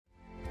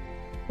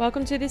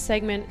Welcome to this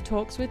segment,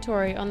 Talks with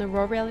Tori, on the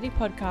Raw Reality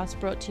podcast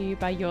brought to you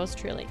by yours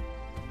truly.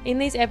 In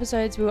these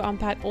episodes, we will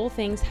unpack all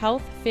things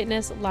health,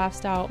 fitness,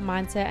 lifestyle,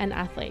 mindset, and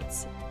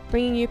athletes,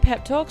 bringing you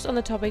pep talks on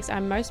the topics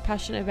I'm most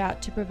passionate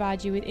about to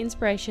provide you with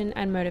inspiration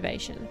and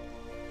motivation.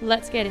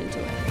 Let's get into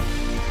it.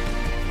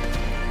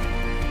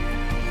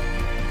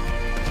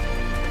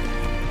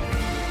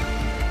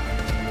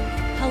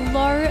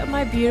 Hello,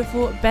 my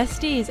beautiful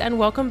besties, and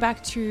welcome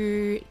back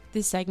to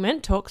this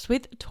segment, Talks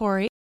with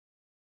Tori.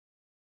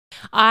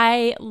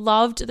 I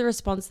loved the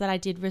response that I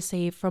did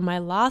receive from my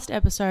last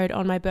episode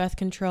on my birth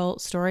control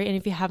story, and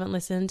if you haven't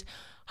listened,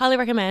 highly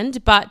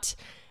recommend, but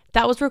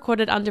that was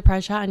recorded under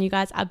pressure and you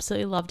guys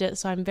absolutely loved it,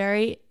 so I'm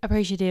very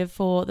appreciative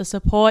for the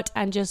support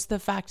and just the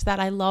fact that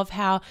I love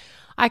how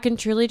I can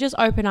truly just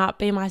open up,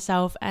 be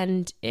myself,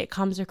 and it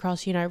comes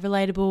across,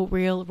 relatable,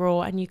 real,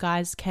 raw, and you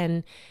guys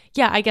can,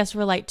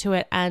 relate to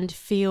it and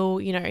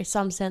feel,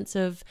 some sense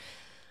of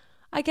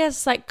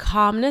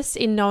calmness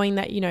in knowing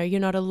that, you're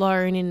not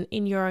alone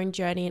in your own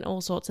journey and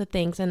all sorts of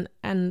things.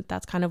 And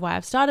that's kind of why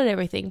I've started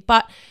everything.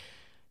 But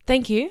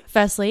thank you,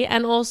 firstly.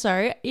 And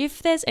also,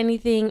 if there's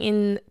anything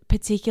in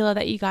particular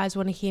that you guys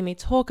want to hear me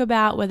talk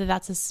about, whether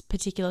that's a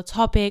particular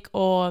topic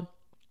or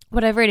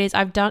whatever it is,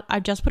 I've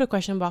just put a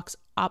question box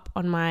up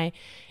on my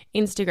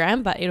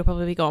Instagram, but it'll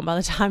probably be gone by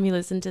the time you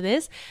listen to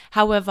this.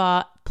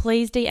 However,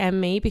 please DM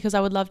me because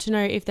I would love to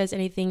know if there's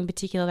anything in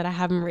particular that I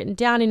haven't written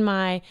down in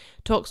my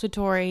Talks with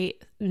Tori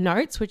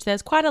notes, which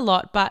there's quite a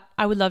lot, but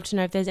I would love to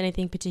know if there's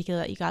anything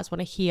particular that you guys want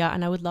to hear,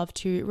 and I would love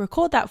to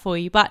record that for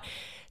you. But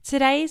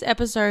today's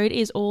episode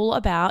is all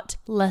about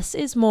less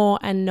is more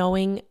and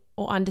knowing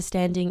or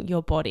understanding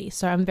your body.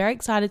 So I'm very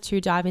excited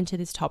to dive into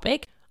this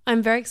topic.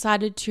 I'm very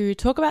excited to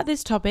talk about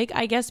this topic,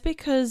 I guess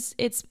because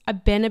it's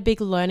been a big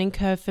learning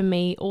curve for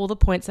me, all the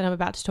points that I'm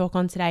about to talk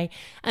on today.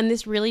 And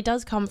this really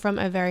does come from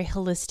a very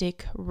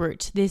holistic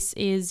root. This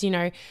is,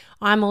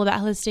 I'm all about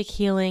holistic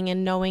healing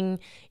and knowing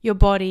your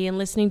body and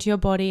listening to your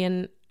body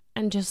and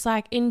just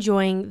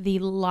enjoying the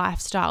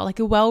lifestyle,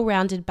 a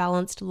well-rounded,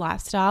 balanced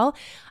lifestyle.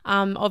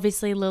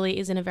 Obviously, Lily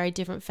is in a very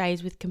different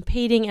phase with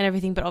competing and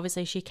everything, but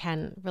obviously she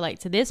can relate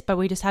to this, but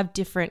we just have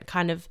different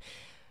kind of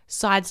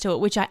sides to it,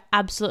 which I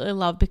absolutely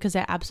love because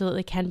there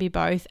absolutely can be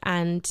both.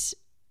 And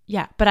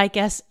but I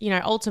guess,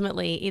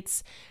 ultimately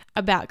it's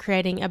about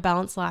creating a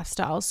balanced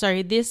lifestyle.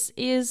 So this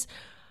is,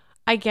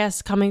 I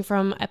guess, coming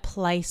from a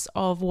place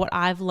of what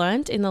I've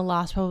learned in the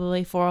last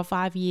probably 4 or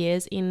 5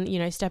 years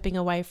in, stepping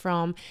away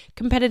from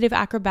competitive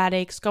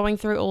acrobatics, going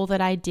through all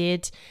that I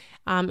did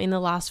in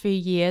the last few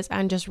years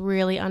and just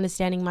really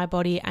understanding my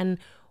body and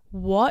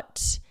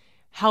what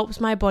helps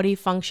my body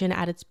function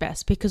at its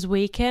best, because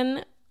we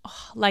can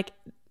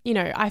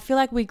I feel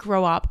like we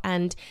grow up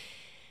and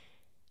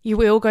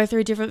we all go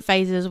through different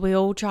phases. We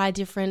all try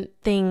different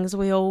things.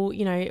 We all,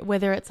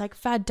 whether it's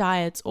fad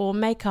diets or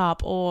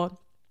makeup or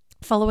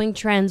following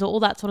trends or all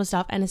that sort of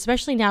stuff. And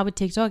especially now with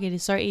TikTok, it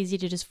is so easy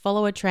to just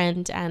follow a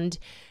trend and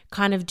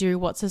kind of do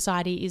what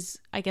society is,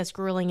 I guess,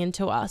 grueling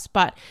into us.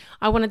 But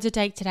I wanted to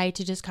take today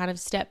to just kind of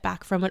step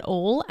back from it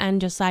all and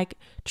just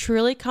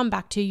truly come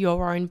back to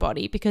your own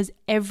body, because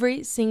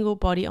every single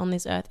body on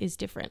this earth is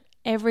different.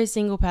 Every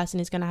single person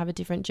is going to have a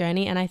different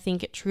journey, and I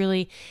think it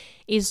truly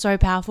is so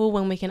powerful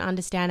when we can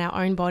understand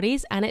our own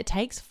bodies, and it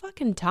takes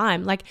fucking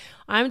time.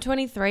 I'm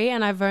 23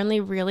 and I've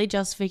only really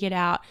just figured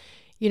out,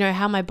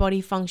 how my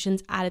body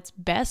functions at its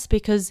best,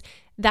 because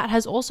that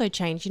has also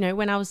changed.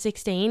 When I was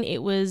 16,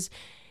 it was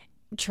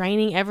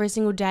training every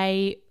single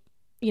day,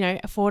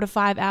 4 to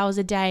 5 hours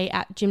a day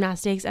at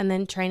gymnastics, and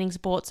then training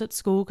sports at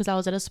school because I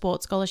was at a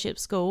sports scholarship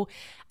school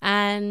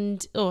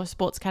or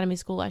sports academy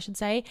school, I should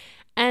say.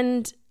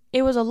 And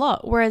it was a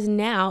lot. Whereas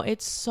now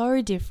it's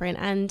so different.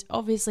 And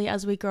obviously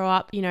as we grow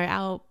up,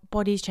 our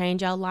bodies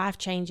change, our life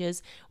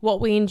changes,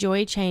 what we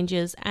enjoy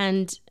changes,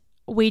 and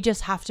we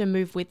just have to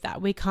move with that.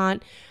 We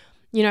can't,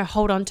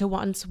 hold on to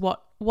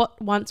what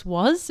once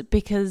was,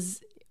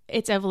 because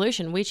it's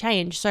evolution. We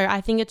change. So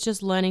I think it's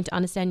just learning to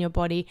understand your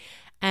body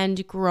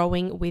and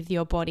growing with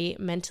your body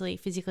mentally,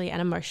 physically,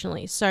 and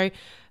emotionally. So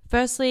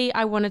firstly,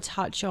 I want to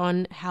touch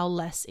on how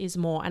less is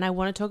more. And I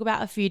want to talk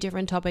about a few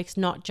different topics,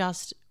 not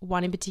just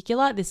one in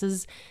particular.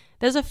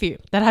 There's a few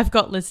that I've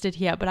got listed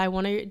here, but I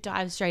want to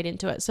dive straight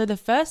into it. So the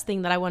first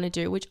thing that I want to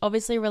do, which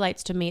obviously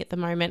relates to me at the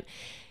moment,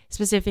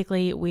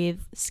 specifically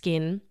with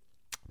skin,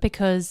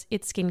 because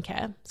it's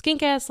skincare.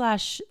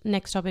 Skincare /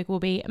 next topic will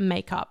be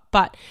makeup.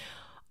 But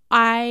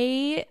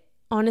I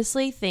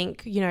honestly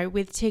think,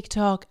 with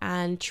TikTok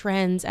and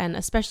trends, and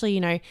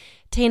especially,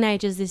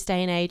 teenagers this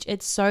day and age,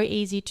 it's so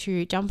easy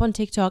to jump on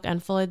TikTok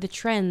and follow the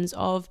trends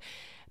of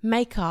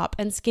makeup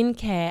and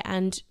skincare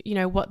and,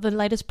 what the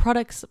latest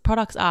products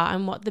are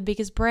and what the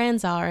biggest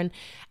brands are.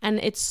 And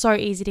it's so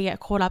easy to get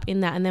caught up in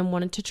that and then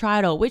wanting to try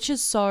it all, which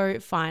is so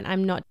fine.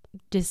 I'm not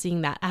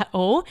dissing that at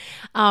all.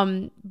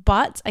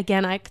 But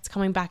again, it's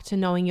coming back to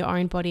knowing your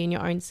own body and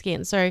your own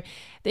skin. So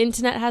the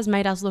internet has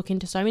made us look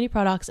into so many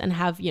products and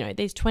have,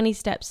 these 20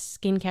 steps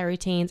skincare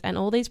routines and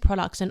all these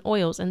products and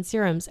oils and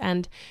serums.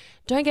 And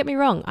don't get me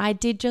wrong, I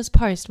did just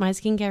post my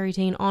skincare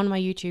routine on my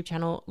YouTube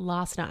channel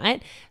last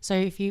night. So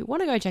if you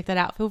want to go check that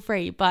out, feel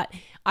free. But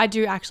I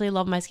do actually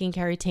love my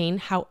skincare routine.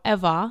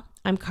 However,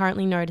 I'm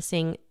currently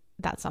noticing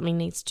that something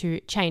needs to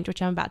change,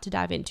 which I'm about to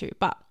dive into.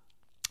 But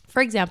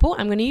for example,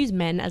 I'm going to use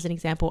men as an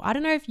example. I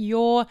don't know if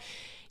your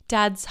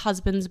dad's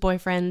husbands,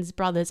 boyfriends,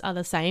 brothers are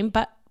the same,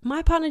 but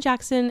my partner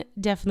Jackson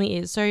definitely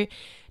is. So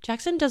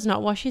Jackson does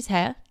not wash his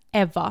hair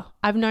ever.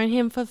 I've known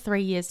him for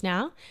 3 years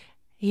now.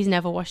 He's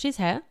never washed his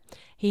hair.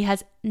 He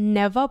has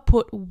never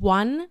put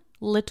one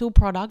little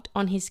product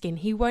on his skin.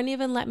 He won't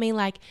even let me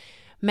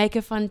make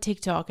a fun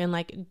TikTok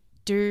and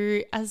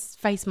do a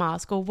face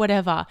mask or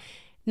whatever.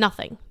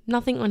 Nothing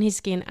on his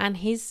skin, and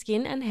his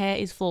skin and hair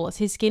is flawless.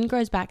 His skin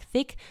grows back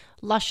thick,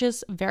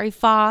 luscious, very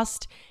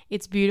fast.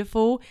 It's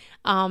beautiful.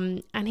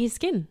 And his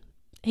skin,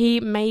 he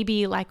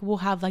maybe will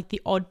have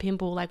the odd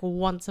pimple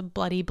once a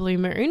bloody blue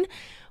moon,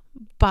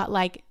 but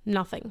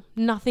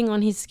nothing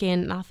on his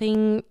skin,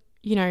 nothing,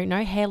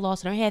 no hair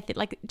loss, no hair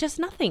just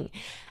nothing.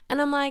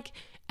 And I'm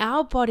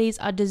our bodies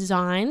are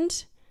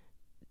designed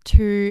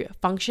to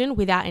function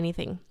without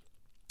anything.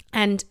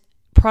 And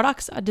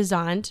products are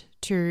designed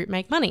to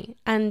make money.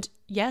 And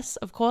yes,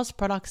 of course,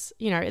 products,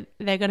 they're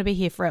going to be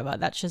here forever.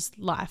 That's just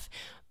life.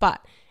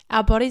 But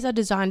our bodies are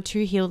designed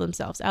to heal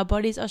themselves. Our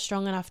bodies are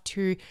strong enough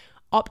to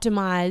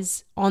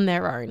optimize on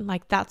their own.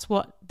 That's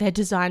what they're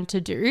designed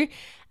to do.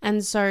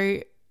 And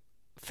so,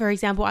 for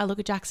example, I look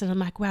at Jackson,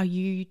 I'm wow,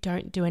 you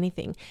don't do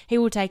anything. He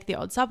will take the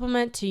odd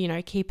supplement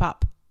to, keep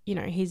up,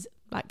 his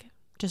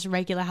just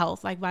regular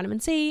health, vitamin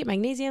C,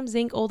 magnesium,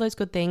 zinc, all those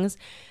good things.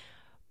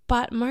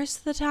 But most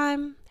of the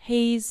time,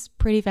 he's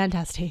pretty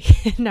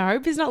fantastic. No, I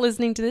hope he's not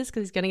listening to this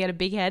because he's going to get a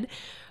big head.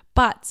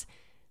 But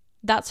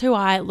that's who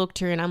I look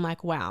to, and I'm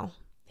wow,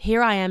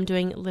 here I am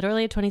doing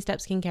literally a 20-step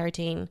skincare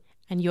routine,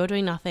 and you're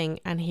doing nothing,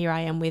 and here I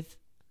am with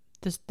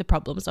the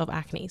problems of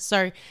acne.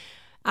 So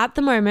at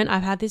the moment,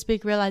 I've had this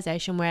big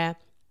realization where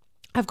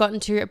I've gotten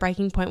to a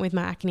breaking point with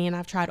my acne, and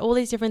I've tried all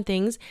these different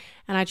things,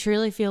 and I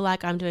truly feel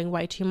like I'm doing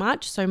way too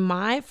much. So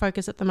my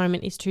focus at the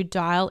moment is to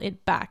dial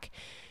it back.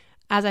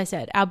 As I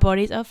said, our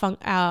bodies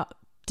are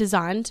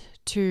designed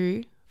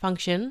to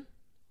function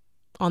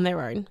on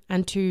their own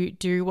and to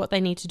do what they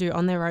need to do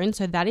on their own.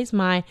 So that is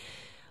my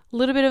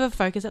little bit of a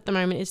focus at the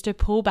moment, is to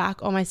pull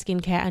back on my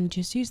skincare and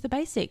just use the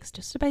basics,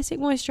 just a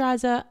basic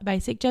moisturizer, a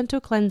basic gentle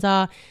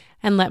cleanser,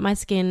 and let my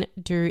skin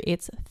do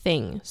its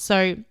thing.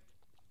 So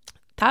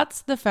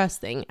that's the first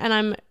thing. And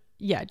I'm,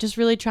 just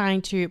really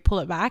trying to pull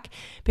it back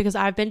because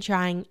I've been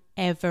trying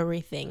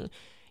everything,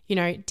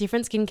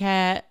 different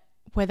skincare,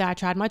 whether I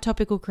tried my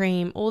topical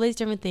cream, all these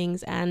different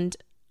things, and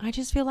I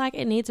just feel like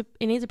it needs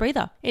a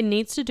breather. It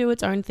needs to do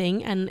its own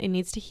thing, and it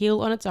needs to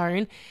heal on its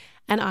own,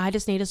 and I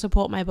just need to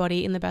support my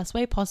body in the best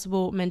way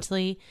possible,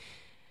 mentally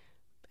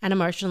and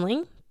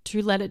emotionally,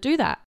 to let it do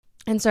that.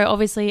 And so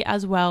obviously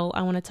as well,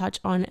 I want to touch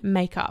on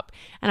makeup,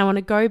 and I want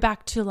to go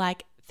back to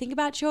think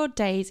about your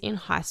days in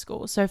high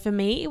school. So for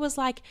me, it was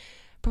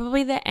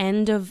probably the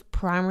end of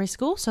primary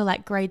school, so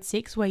grade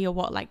 6, where you're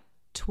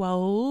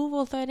 12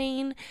 or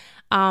 13,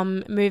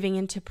 moving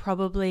into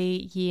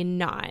probably year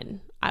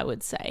 9, I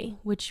would say,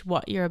 which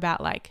you're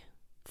about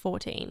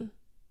 14,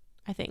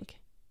 I think.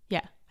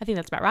 Yeah, I think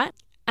that's about right.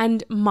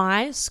 And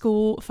my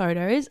school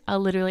photos are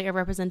literally a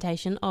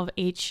representation of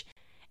each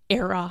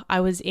era I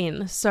was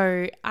in.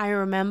 So I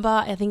remember,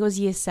 I think it was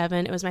year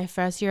 7. It was my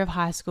first year of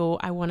high school.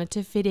 I wanted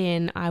to fit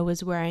in. I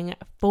was wearing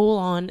full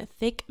on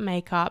thick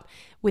makeup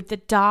with the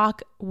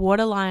dark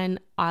waterline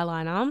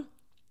eyeliner,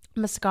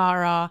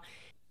 mascara,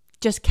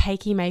 just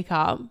cakey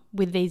makeup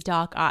with these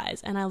dark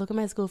eyes. And I look at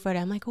my school photo,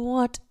 I'm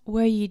what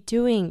were you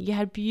doing? You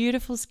had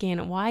beautiful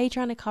skin. Why are you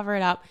trying to cover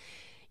it up,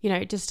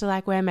 just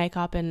to wear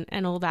makeup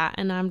and all that?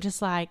 And I'm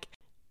just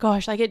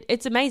gosh,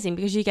 it's amazing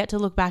because you get to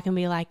look back and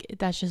be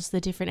that's just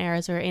the different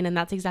eras we're in. And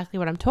that's exactly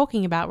what I'm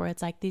talking about, where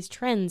it's these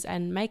trends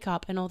and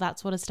makeup and all that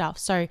sort of stuff.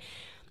 So,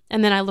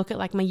 and then I look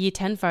at my year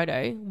 10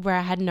 photo where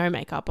I had no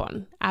makeup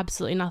on,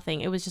 absolutely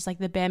nothing. It was just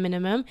the bare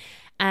minimum.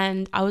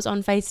 And I was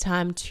on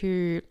FaceTime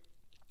to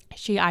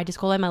I just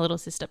call her my little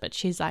sister, but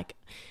she's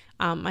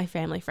my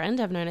family friend.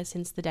 I've known her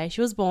since the day she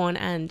was born,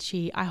 and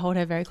I hold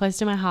her very close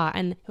to my heart.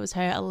 And it was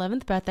her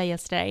 11th birthday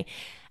yesterday,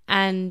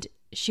 and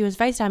she was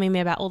FaceTiming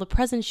me about all the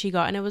presents she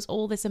got, and it was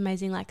all this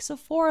amazing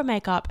Sephora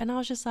makeup, and I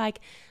was just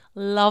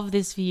love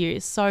this for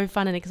you. So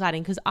fun and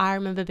exciting, because I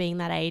remember being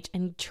that age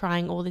and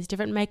trying all these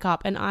different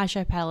makeup and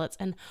eyeshadow palettes,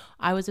 and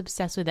I was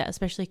obsessed with it,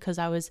 especially because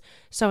I was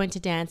so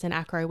into dance and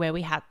acro, where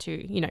we had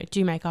to,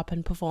 do makeup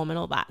and perform and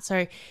all that.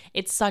 So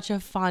it's such a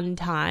fun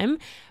time.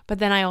 But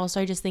then I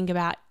also just think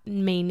about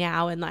me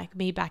now and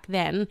me back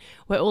then,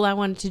 where all I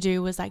wanted to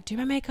do was do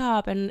my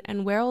makeup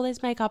and wear all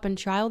this makeup and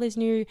try all these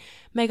new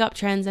makeup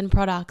trends and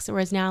products.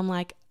 Whereas now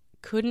I'm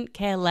couldn't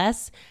care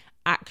less,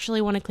 actually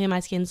want to clear my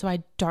skin so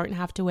I don't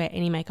have to wear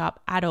any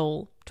makeup at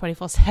all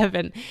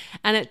 24/7.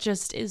 And it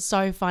just is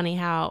so funny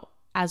how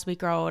as we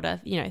grow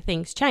older,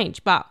 things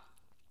change. But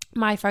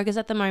my focus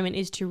at the moment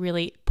is to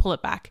really pull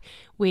it back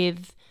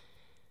with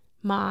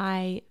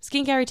my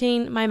skincare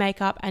routine, my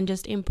makeup, and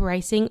just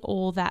embracing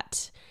all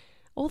that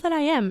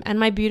I am and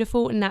my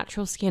beautiful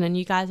natural skin. And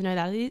you guys know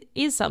that it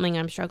is something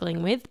I'm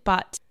struggling with,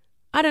 but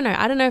I don't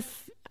know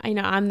if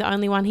I'm the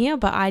only one here,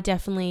 but I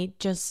definitely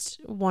just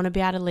want to be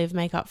able to live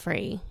makeup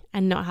free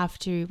and not have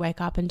to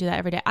wake up and do that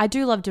every day. I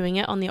do love doing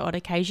it on the odd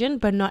occasion,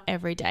 but not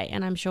every day.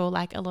 And I'm sure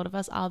like a lot of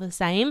us are the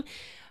same.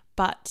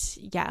 But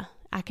yeah,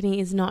 acne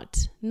is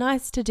not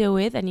nice to deal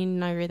with.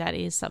 And that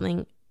is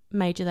something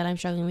major that I'm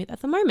struggling with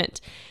at the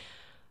moment.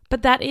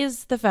 But that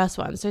is the first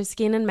one. So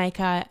skin and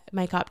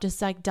makeup,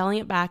 just like dialing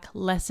it back,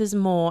 less is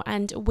more.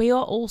 And we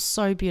are all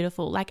so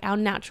beautiful. Like our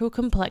natural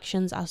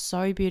complexions are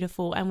so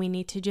beautiful, and we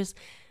need to just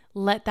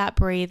let that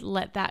breathe,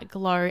 let that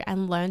glow,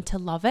 and learn to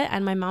love it.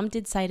 And my mum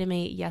did say to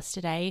me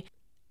yesterday,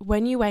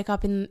 when you wake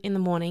up in the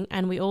morning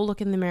and we all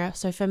look in the mirror.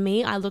 So for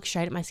me, I look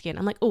straight at my skin.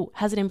 I'm like, oh,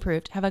 has it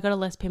improved? Have I got a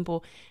less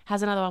pimple?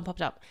 Has another one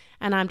popped up?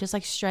 And I'm just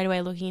like straight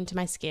away looking into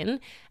my skin.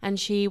 And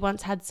she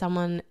once had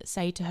someone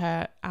say to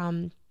her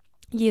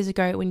years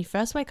ago, when you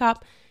first wake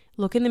up,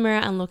 look in the mirror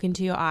and look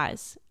into your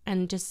eyes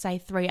and just say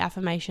 3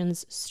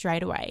 affirmations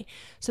straight away.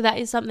 So that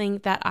is something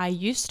that I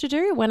used to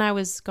do when I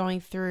was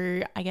going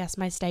through, I guess,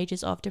 my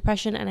stages of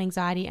depression and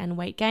anxiety and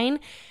weight gain.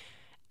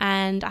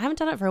 And I haven't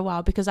done it for a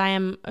while because I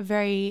am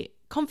very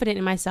confident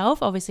in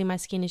myself. Obviously, my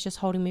skin is just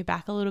holding me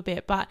back a little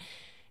bit. But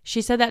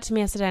she said that to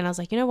me yesterday, and I was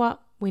like, you know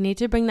what? We need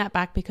to bring that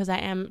back because I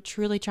am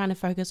truly trying to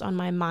focus on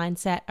my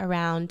mindset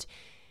around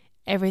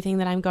everything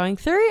that I'm going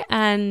through.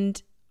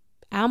 And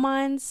our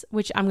minds,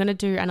 which I'm going to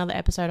do another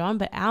episode on,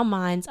 but our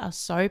minds are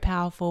so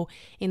powerful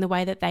in the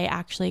way that they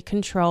actually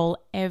control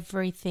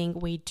everything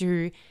we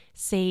do,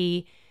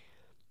 see,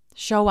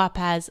 show up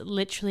as,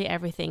 literally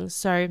everything.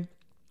 So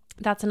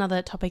that's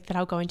another topic that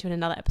I'll go into in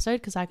another episode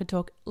because I could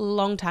talk a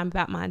long time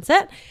about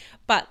mindset.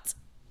 But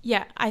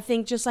yeah, I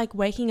think just like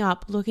waking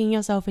up, looking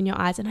yourself in your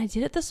eyes, and I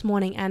did it this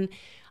morning. And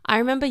I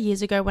remember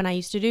years ago when I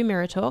used to do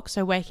mirror talk,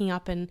 so waking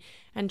up and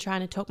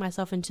trying to talk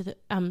myself into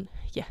the,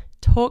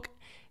 talk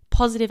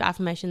positive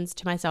affirmations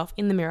to myself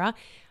in the mirror.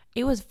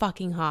 It was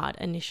fucking hard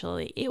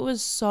initially. It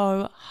was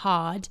so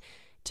hard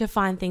to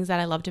find things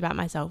that I loved about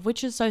myself,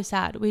 which is so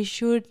sad. We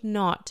should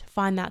not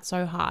find that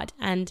so hard.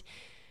 And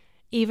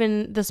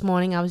even this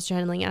morning I was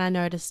journaling and I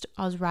noticed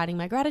I was writing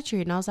my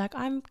gratitude and I was like,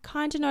 I'm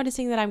kind of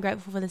noticing that I'm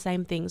grateful for the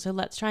same thing. So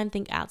let's try and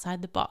think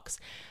outside the box.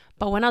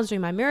 But when I was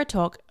doing my mirror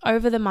talk,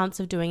 over the months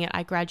of doing it,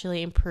 I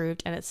gradually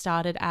improved, and it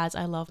started as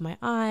I love my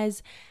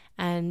eyes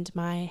and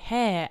my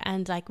hair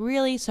and like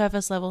really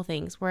surface level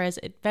things, whereas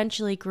it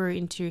eventually grew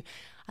into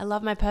I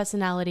love my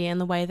personality and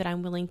the way that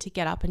I'm willing to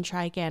get up and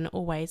try again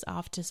always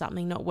after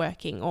something not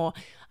working, or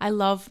I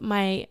love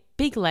my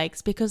big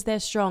legs because they're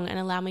strong and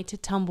allow me to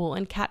tumble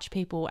and catch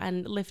people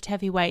and lift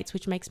heavy weights,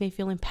 which makes me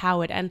feel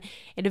empowered. And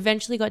it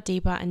eventually got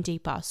deeper and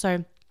deeper.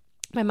 So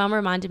my mum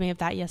reminded me of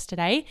that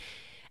yesterday,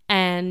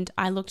 and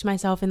I looked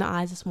myself in the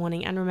eyes this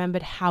morning and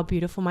remembered how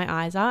beautiful my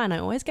eyes are, and I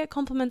always get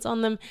compliments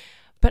on them.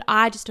 But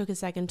I just took a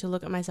second to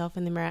look at myself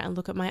in the mirror and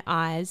look at my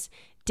eyes,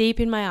 deep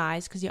in my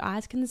eyes, because your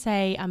eyes can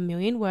say a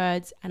million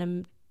words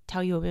and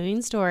tell you a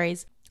million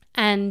stories.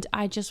 And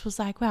I just was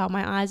like, wow,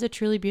 my eyes are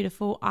truly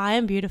beautiful. I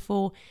am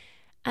beautiful.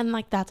 And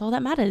like, that's all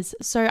that matters.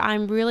 So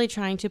I'm really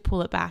trying to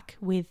pull it back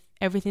with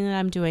everything that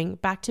I'm doing,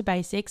 back to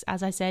basics.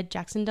 As I said,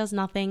 Jackson does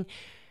nothing.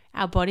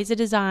 Our bodies are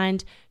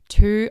designed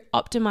to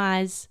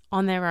optimize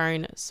on their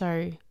own.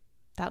 So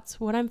that's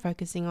what I'm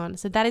focusing on.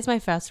 So that is my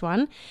first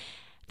one.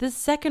 The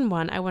second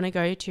one I want to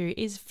go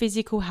to is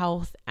physical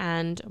health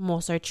and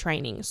more so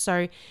training.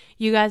 So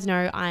you guys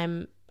know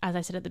I'm, as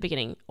I said at the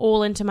beginning,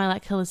 all into my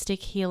like holistic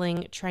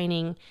healing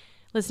training,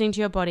 listening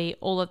to your body,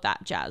 all of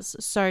that jazz.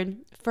 So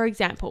for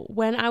example,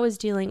 when I was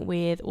dealing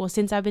with, or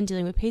since I've been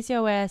dealing with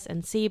PCOS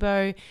and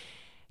SIBO,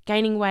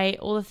 gaining weight,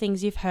 all the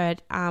things you've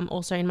heard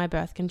also in my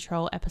birth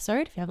control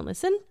episode. If you haven't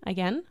listened,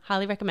 again,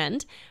 highly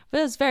recommend.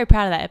 But I was very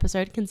proud of that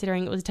episode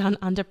considering it was done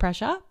under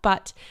pressure.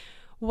 But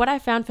what I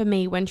found for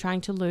me when trying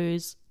to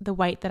lose the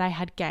weight that I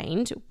had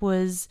gained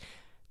was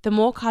the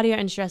more cardio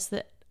and stress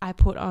that I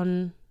put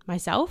on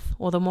myself,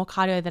 or the more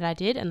cardio that I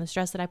did and the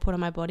stress that I put on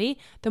my body,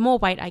 the more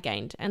weight I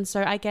gained. And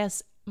so I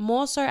guess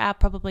more so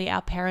probably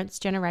our parents'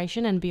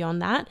 generation and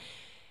beyond that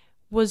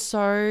was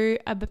so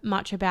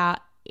much about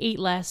eat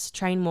less,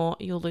 train more,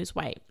 you'll lose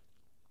weight.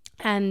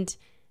 And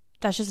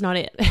that's just not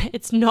it.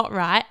 It's not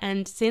right.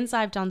 And since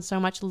I've done so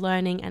much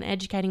learning and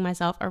educating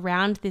myself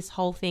around this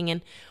whole thing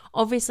and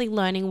obviously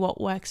learning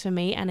what works for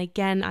me, and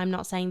again, I'm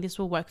not saying this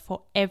will work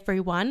for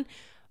everyone,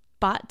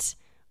 but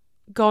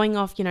going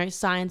off,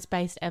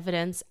 science-based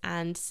evidence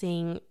and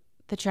seeing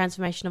the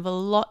transformation of a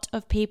lot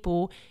of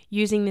people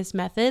using this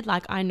method,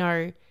 like I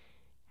know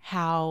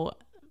how,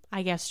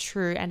 I guess,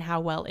 true and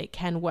how well it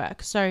can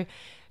work. So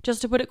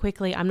just to put it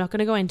quickly, I'm not going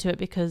to go into it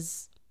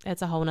because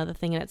it's a whole nother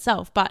thing in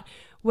itself. But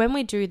when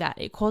we do that,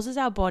 it causes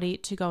our body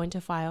to go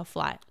into fight or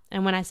flight.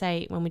 And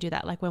when we do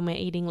that, like when we're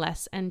eating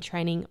less and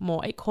training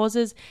more, it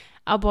causes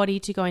our body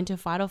to go into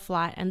fight or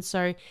flight. And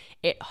so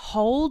it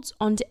holds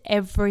onto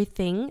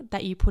everything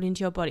that you put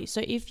into your body.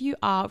 So if you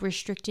are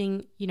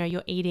restricting,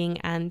 your eating,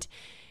 and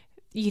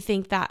you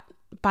think that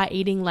by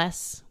eating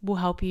less will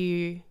help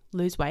you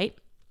lose weight,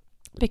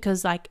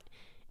 because like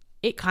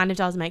it kind of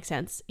does make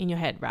sense in your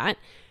head, right?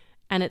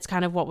 And it's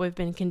kind of what we've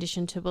been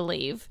conditioned to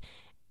believe.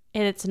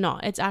 And it's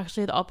not. It's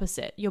actually the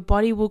opposite. Your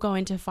body will go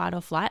into fight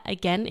or flight.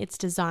 Again, it's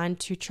designed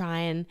to try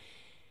and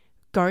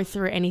go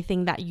through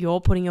anything that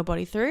you're putting your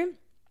body through.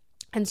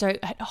 And so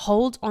it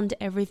holds on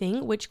to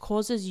everything, which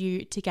causes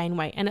you to gain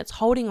weight. And it's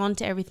holding on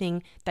to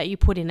everything that you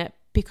put in it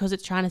because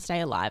it's trying to stay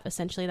alive.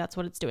 Essentially, that's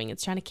what it's doing.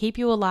 It's trying to keep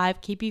you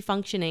alive, keep you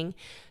functioning.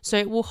 So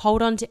it will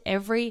hold on to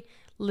every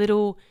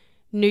little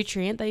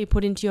nutrient that you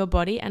put into your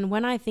body. And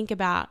when I think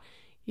about,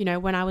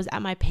 when I was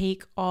at my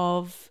peak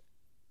of,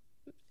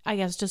 I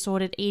guess,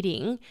 disordered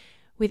eating,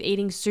 with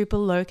eating super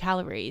low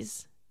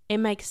calories, it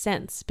makes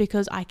sense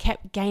because I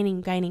kept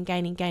gaining, but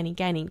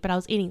I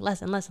was eating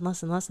less and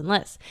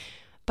less.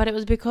 But it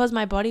was because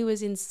my body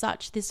was in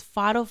such this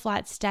fight or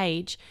flight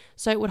stage,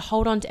 so it would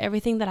hold on to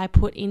everything that I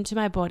put into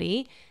my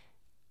body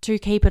to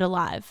keep it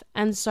alive.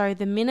 And so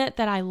the minute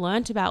that I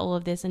learned about all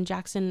of this, and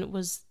Jackson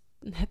was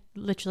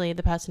literally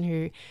the person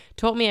who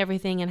taught me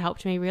everything and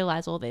helped me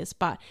realize all this,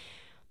 but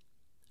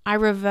I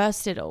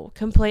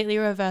completely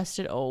reversed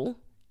it all,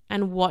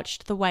 and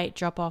watched the weight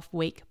drop off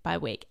week by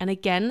week. And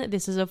again,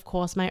 this is of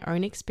course my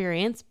own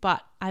experience,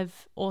 but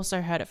I've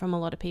also heard it from a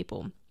lot of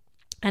people.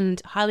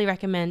 And highly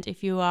recommend,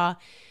 if you are,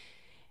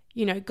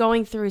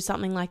 going through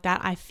something like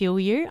that, I feel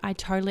you. I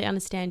totally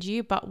understand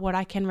you. But what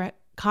I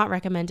can't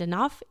recommend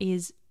enough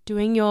is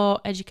doing your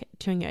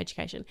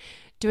education,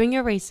 doing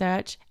your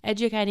research,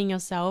 educating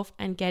yourself,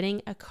 and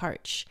getting a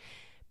coach.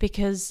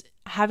 Because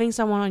having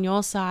someone on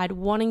your side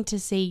wanting to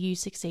see you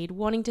succeed,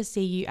 wanting to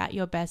see you at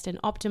your best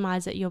and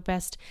optimize at your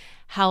best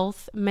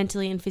health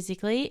mentally and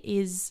physically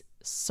is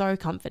so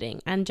comforting.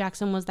 And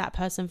Jackson was that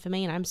person for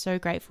me, and I'm so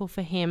grateful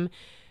for him,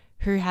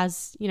 who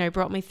has,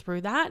 brought me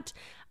through that.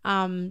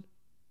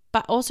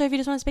 But also, if you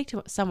just want to speak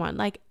to someone,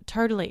 like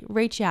totally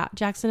reach out.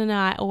 Jackson and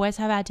I always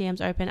have our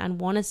DMs open and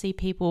want to see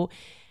people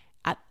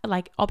at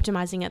like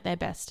optimizing at their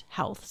best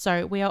health.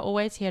 So we are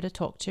always here to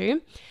talk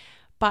to.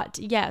 But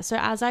yeah, so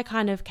as I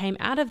kind of came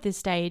out of this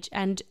stage,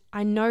 and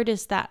I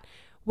noticed that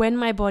when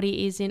my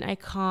body is in a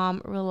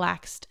calm,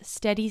 relaxed,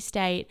 steady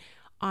state,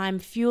 I'm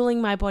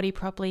fueling my body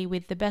properly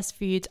with the best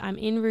foods, I'm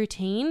in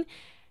routine,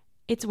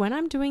 it's when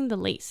I'm doing the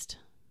least.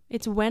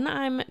 It's when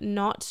I'm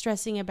not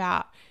stressing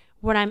about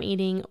what I'm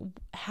eating,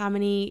 how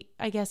many,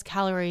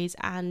 calories,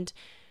 and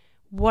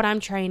what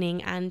I'm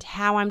training, and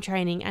how I'm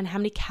training, and how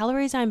many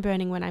calories I'm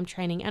burning when I'm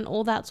training, and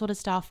all that sort of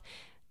stuff.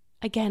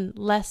 Again,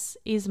 less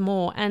is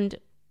more. And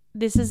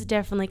this is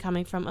definitely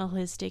coming from a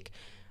holistic,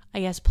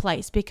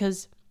 place,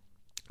 because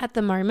at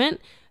the moment,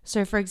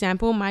 so for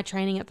example, my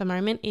training at the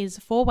moment is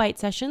 4 weight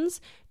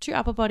sessions, 2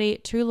 upper body,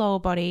 2 lower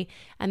body,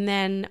 and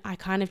then I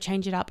kind of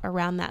change it up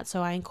around that.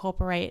 So I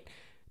incorporate,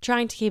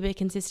 trying to keep it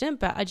consistent,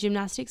 but a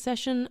gymnastics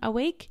session a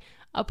week,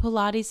 a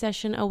Pilates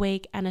session a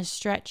week, and a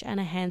stretch and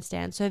a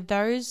handstand. So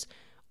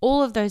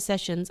all of those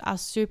sessions are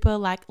super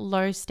like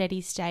low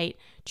steady state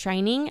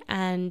training,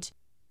 and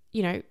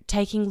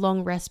taking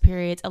long rest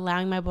periods,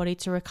 allowing my body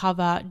to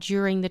recover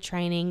during the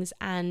trainings.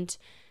 And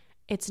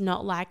it's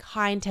not like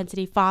high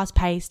intensity, fast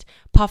paced,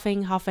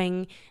 puffing,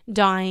 huffing,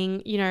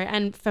 dying,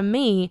 and for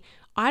me,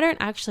 I don't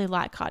actually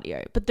like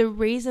cardio, but the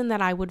reason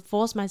that I would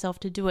force myself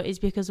to do it is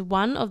because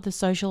one of the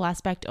social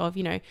aspect of,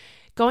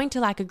 going to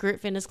like a group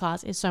fitness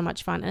class is so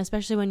much fun. And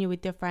especially when you're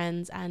with your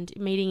friends and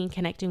meeting and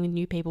connecting with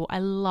new people, I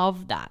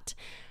love that.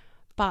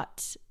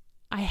 But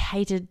I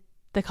hated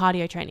the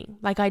cardio training.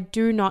 Like I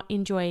do not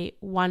enjoy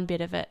one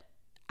bit of it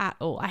at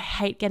all. I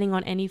hate getting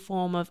on any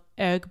form of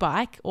erg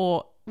bike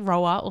or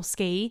rower or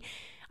ski.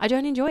 I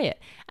don't enjoy it.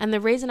 And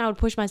the reason I would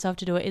push myself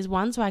to do it is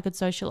one, so I could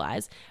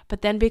socialize,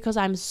 but then because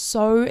I'm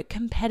so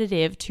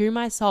competitive to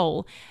my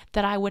soul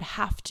that I would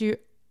have to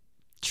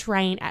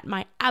train at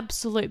my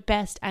absolute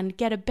best and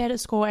get a better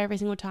score every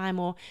single time,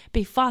 or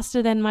be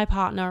faster than my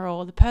partner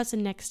or the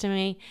person next to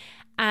me,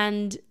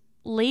 and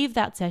leave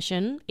that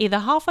session either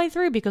halfway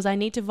through because I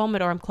need to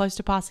vomit or I'm close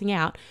to passing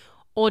out,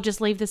 or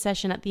just leave the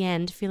session at the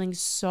end feeling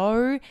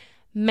so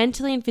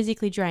mentally and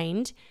physically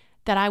drained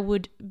that I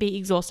would be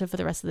exhausted for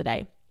the rest of the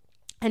day.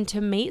 And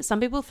to me, some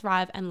people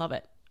thrive and love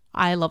it.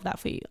 I love that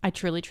for you. I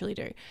truly, truly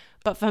do.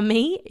 But for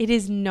me, it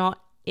is not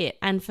it.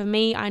 And for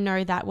me, I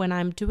know that when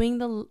I'm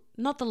doing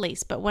not the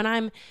least, but when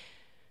I'm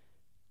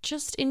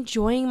just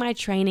enjoying my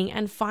training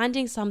and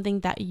finding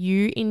something that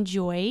you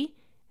enjoy,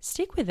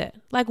 stick with it.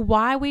 Like,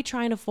 why are we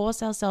trying to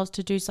force ourselves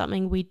to do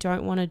something we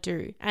don't want to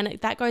do? And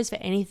that goes for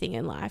anything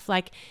in life.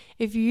 Like,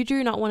 if you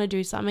do not want to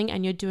do something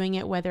and you're doing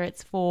it, whether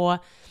it's for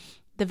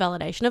the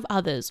validation of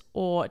others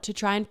or to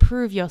try and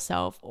prove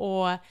yourself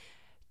or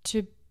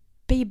to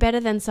be better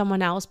than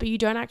someone else, but you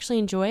don't actually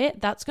enjoy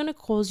it, that's going to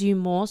cause you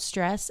more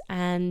stress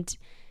and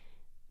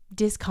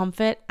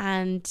discomfort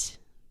and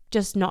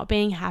just not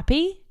being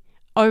happy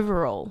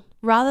overall.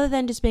 rather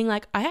than just being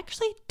like, I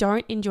actually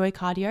don't enjoy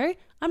cardio.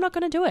 I'm not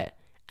going to do it.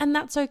 And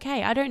that's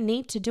okay. I don't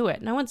need to do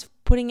it. No one's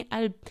putting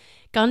a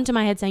gun to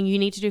my head saying you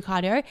need to do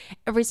cardio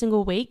every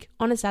single week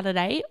on a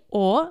Saturday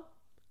or,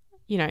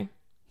 I'm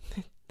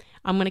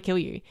going to kill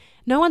you.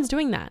 No one's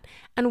doing that.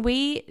 And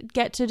we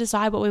get to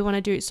decide what we want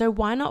to do. So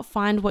why not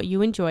find what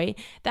you enjoy?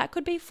 That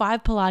could be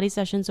 5 Pilates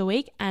sessions a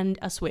week and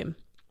a swim.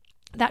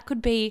 That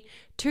could be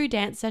 2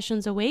 dance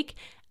sessions a week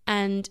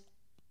and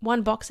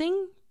 1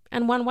 boxing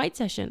and 1 weight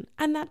session.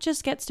 And that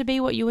just gets to be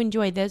what you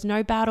enjoy. There's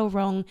no bad or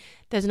wrong.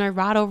 There's no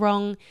right or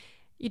wrong.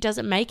 It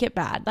doesn't make it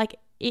bad. Like,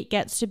 it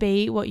gets to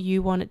be what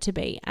you want it to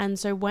be. And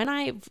so when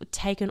I've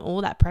taken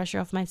all that pressure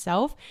off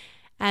myself,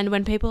 and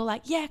when people are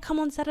like, yeah, come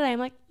on Saturday, I'm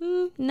like,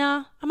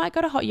 nah, I might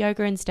go to hot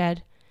yoga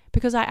instead,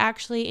 because I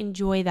actually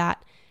enjoy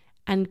that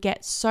and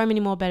get so many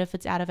more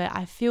benefits out of it.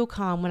 I feel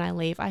calm when I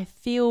leave. I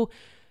feel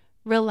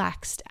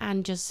relaxed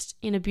and just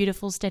in a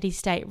beautiful steady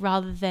state,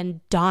 rather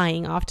than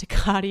dying after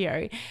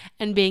cardio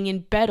and being in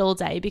bed all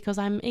day because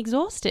I'm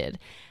exhausted.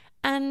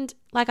 And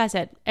like I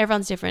said,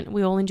 everyone's different.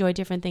 We all enjoy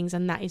different things,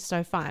 and that is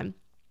so fine.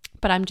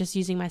 But I'm just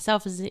using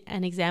myself as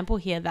an example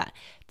here, that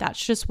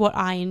that's just what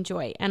I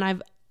enjoy. And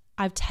I've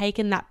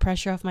taken that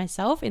pressure off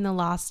myself in the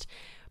last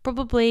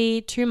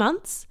probably 2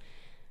 months.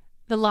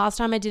 The last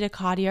time I did a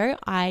cardio,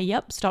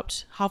 I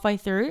stopped halfway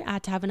through. I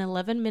had to have an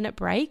 11-minute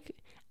break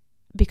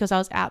because I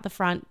was out the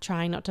front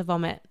trying not to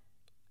vomit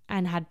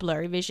and had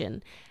blurry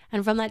vision.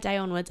 And from that day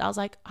onwards, I was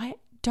like, I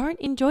don't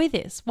enjoy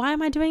this. Why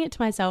am I doing it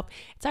to myself?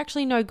 It's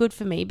actually no good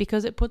for me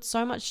because it puts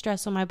so much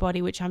stress on my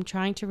body, which I'm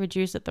trying to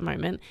reduce at the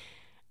moment.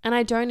 And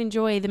I don't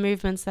enjoy the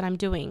movements that I'm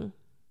doing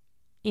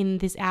in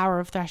this hour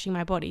of thrashing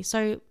my body.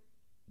 So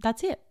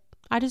that's it.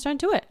 I just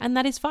don't do it. And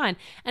that is fine.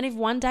 And if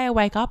one day I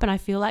wake up and I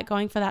feel like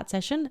going for that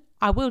session,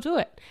 I will do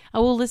it. I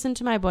will listen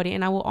to my body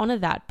and I will honor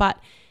that. But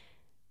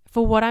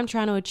for what I'm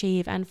trying to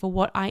achieve and for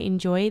what I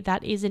enjoy,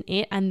 that isn't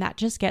it. And that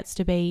just gets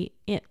to be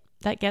it.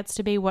 That gets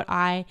to be what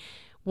I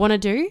want to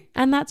do.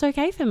 And that's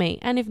okay for me.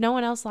 And if no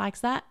one else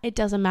likes that, it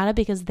doesn't matter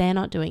because they're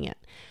not doing it.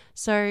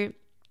 So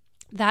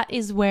that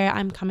is where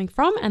I'm coming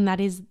from. And that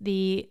is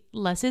the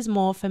less is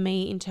more for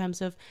me in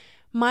terms of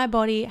my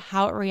body,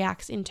 how it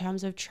reacts in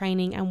terms of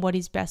training and what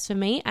is best for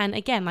me. And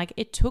again, like,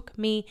 it took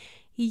me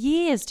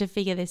years to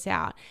figure this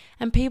out.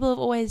 And people have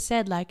always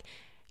said, like,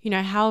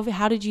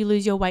 how did you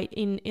lose your weight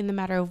in the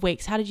matter of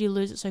weeks? How did you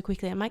lose it so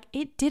quickly? I'm like,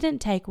 it didn't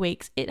take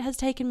weeks. It has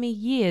taken me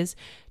years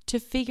to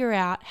figure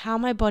out how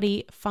my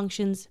body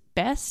functions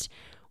best,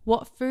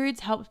 what foods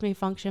help me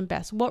function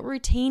best, what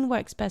routine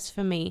works best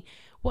for me,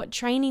 what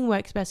training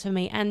works best for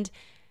me. And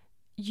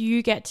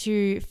you get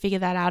to figure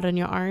that out on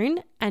your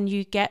own, and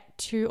you get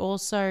to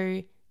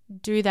also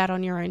do that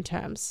on your own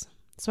terms.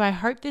 So I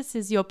hope this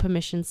is your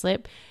permission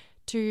slip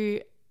to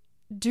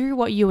do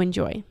what you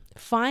enjoy.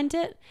 Find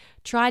it,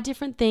 try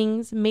different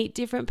things, meet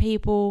different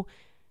people,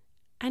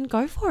 and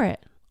go for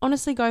it.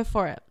 Honestly, go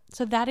for it.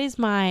 So that is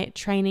my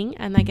training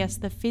and I guess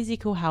the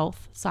physical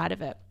health side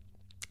of it.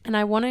 And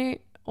I want to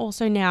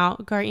also now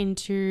go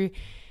into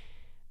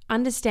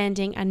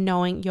understanding and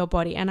knowing your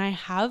body. And I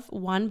have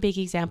one big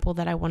example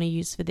that I want to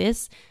use for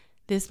this.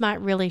 This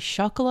might really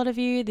shock a lot of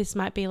you. This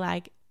might be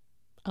like,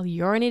 oh,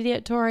 you're an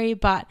idiot, Tori.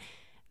 But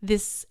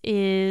this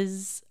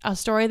is a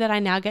story that I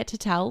now get to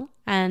tell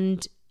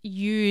and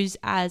use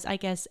as, I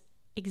guess,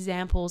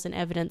 examples and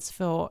evidence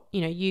for,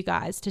 you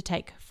guys to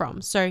take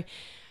from. So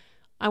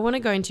I want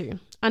to go into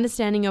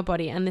understanding your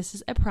body. And this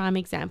is a prime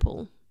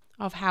example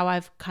of how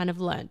I've kind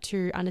of learned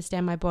to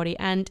understand my body.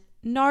 And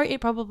no, it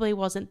probably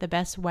wasn't the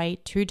best way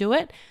to do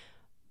it,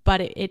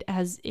 but it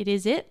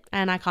is it,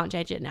 and I can't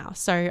change it now.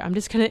 So I'm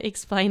just going to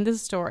explain the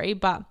story,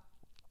 but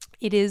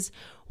it is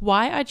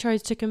why I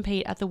chose to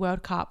compete at the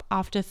World Cup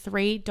after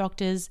 3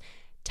 doctors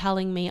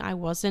telling me I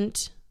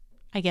wasn't,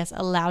 I guess,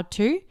 allowed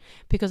to,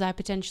 because I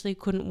potentially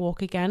couldn't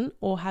walk again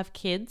or have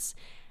kids.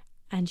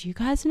 And you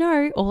guys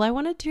know, all I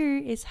want to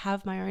do is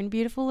have my own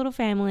beautiful little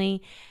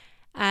family.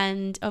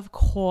 And of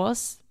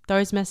course,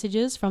 those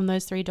messages from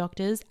those 3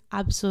 doctors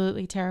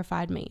absolutely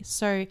terrified me.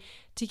 So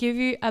to give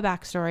you a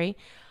backstory,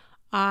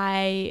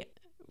 I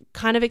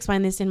kind of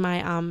explained this in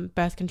my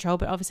birth control,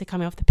 but obviously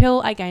coming off the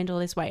pill, I gained all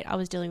this weight. I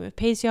was dealing with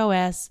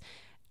PCOS,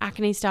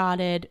 acne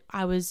started,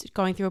 I was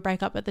going through a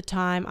breakup at the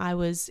time, I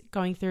was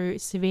going through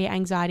severe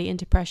anxiety and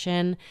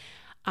depression,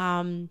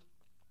 and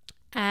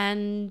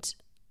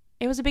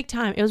it was a big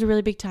time. It was a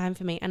really big time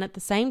for me. And at the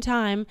same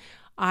time,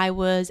 I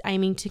was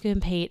aiming to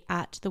compete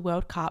at the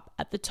World Cup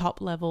at the top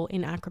level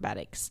in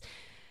acrobatics.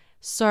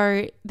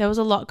 So there was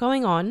a lot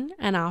going on.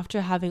 And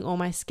after having all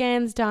my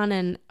scans done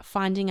and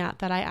finding out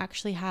that I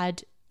actually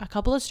had a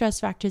couple of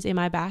stress fractures in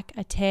my back,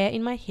 a tear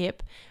in my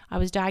hip, I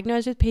was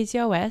diagnosed with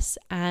PCOS,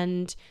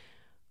 and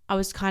I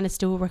was kind of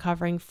still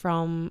recovering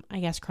from,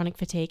 I guess, chronic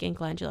fatigue and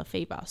glandular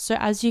fever. So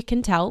as you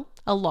can tell,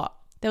 a lot.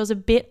 There was a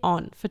bit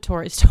on for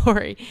Tori's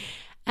story.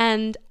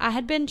 And I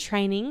had been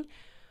training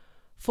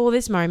for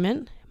this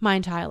moment my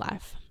entire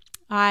life.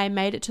 I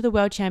made it to the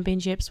World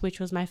Championships, which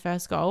was my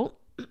first goal,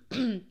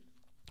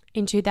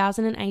 in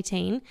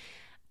 2018,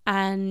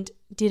 and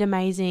did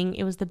amazing.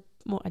 It was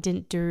I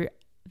didn't do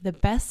the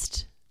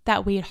best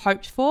that we had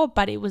hoped for,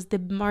 but it was the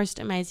most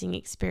amazing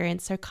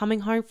experience. So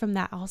coming home from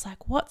that, I was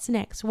like, what's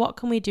next? What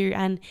can we do?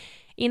 And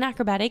in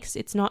acrobatics,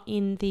 it's not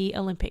in the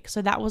Olympics.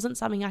 So that wasn't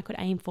something I could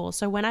aim for.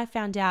 So when I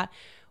found out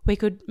we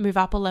could move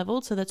up a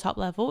level to the top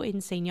level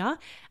in senior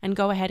and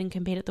go ahead and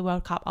compete at the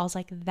World Cup, I was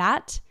like,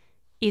 that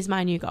is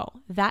my new goal.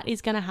 That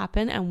is going to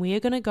happen, and we are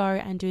going to go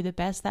and do the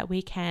best that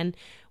we can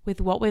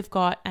with what we've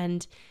got,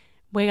 and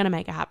we're going to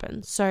make it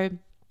happen. So,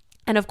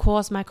 and of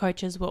course my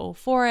coaches were all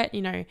for it.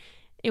 You know,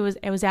 it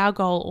was our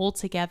goal all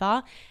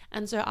together.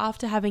 And so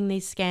after having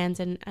these scans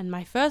and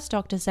my first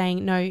doctor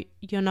saying, no,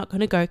 you're not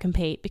going to go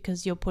compete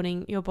because you're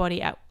putting your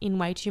body in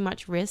way too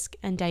much risk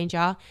and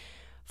danger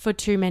for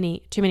too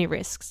many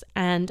risks.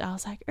 And I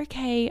was like,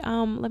 okay,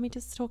 let me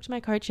just talk to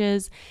my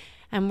coaches.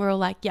 And we're all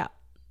like, yeah.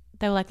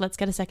 They were like, let's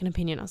get a second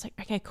opinion. I was like,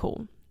 okay,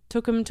 cool.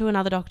 Took them to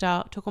another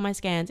doctor, took all my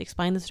scans,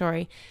 explained the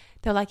story.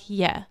 They're like,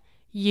 yeah,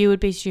 you would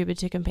be stupid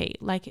to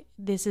compete. Like,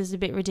 this is a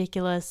bit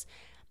ridiculous.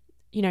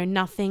 You know,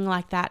 nothing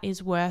like that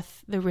is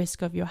worth the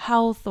risk of your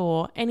health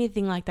or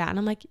anything like that. And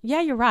I'm like,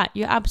 yeah, you're right.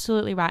 You're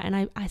absolutely right.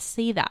 And I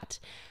see that.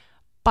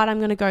 But I'm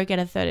going to go get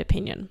a third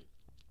opinion.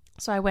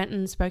 So I went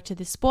and spoke to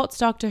this sports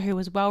doctor who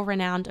was well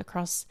renowned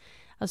across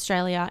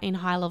Australia in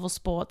high level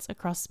sports,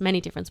 across many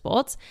different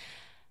sports.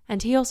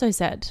 And he also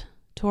said,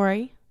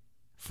 Tori,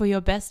 for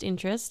your best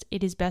interest,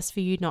 it is best for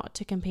you not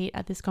to compete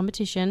at this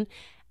competition,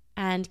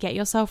 and get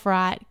yourself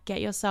right, get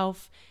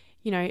yourself,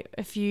 you know,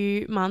 a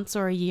few months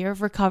or a year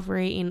of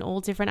recovery in all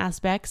different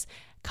aspects,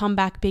 come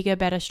back bigger,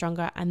 better,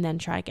 stronger, and then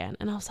try again.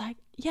 And I was like,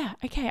 yeah,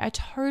 okay, I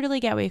totally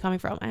get where you're coming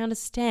from. I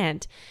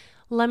understand.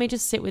 Let me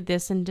just sit with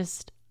this and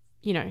just,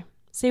 you know,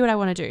 see what I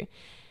want to do.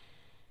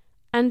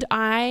 And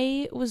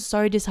I was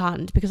so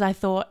disheartened because I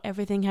thought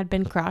everything had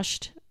been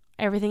crushed.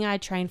 Everything I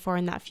had trained for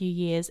in that few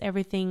years,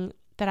 everything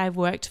that I've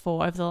worked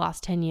for over the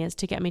last 10 years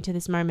to get me to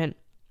this moment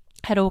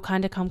had all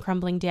kind of come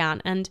crumbling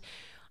down. And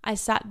I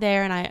sat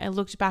there and I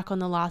looked back on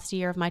the last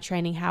year of my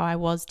training, how I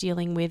was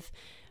dealing with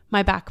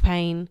my back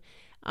pain,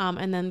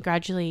 and then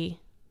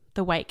gradually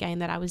the weight gain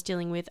that I was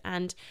dealing with.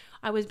 And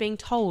I was being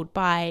told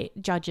by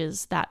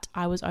judges that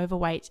I was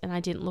overweight and I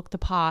didn't look the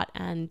part,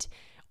 and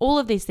all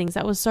of these things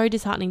that was so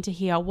disheartening to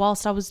hear,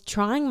 whilst I was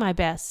trying my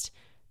best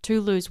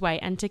to lose weight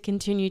and to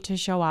continue to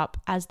show up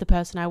as the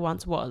person I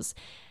once was.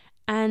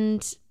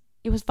 And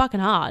it was fucking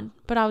hard,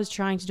 but I was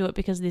trying to do it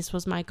because this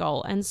was my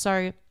goal. And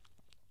so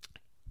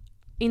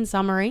in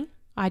summary,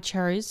 I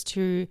chose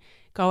to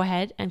go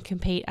ahead and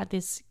compete at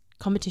this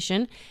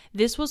competition.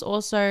 This was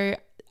also,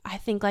 I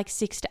think, like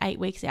 6 to 8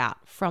 weeks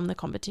out from the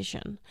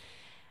competition.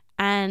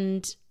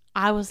 And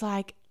I was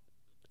like,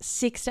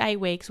 6 to 8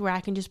 weeks where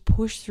I can just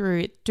push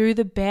through, do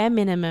the bare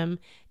minimum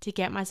to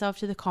get myself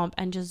to the comp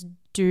and just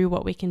do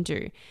what we can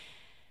do.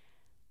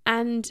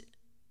 And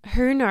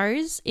who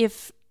knows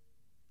if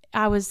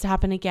I was to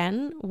happen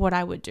again, what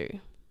I would do.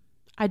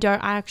 I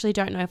actually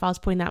don't know if I was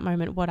putting that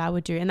moment what I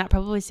would do. And that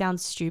probably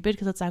sounds stupid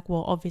because it's like,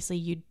 well, obviously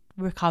you'd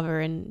recover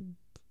and,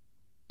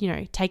 you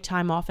know, take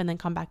time off and then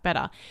come back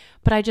better.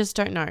 But I just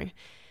don't know.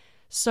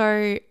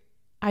 So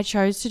I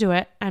chose to do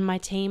it, and my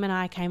team and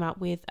I came up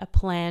with a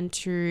plan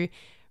to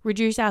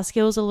reduce our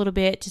skills a little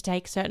bit, to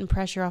take certain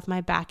pressure off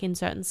my back in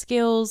certain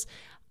skills,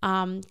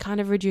 kind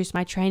of reduce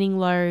my training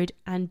load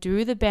and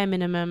do the bare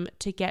minimum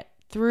to get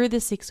through the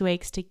 6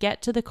 weeks, to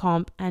get to the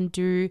comp and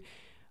do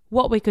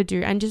what we could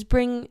do and just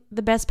bring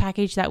the best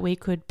package that we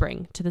could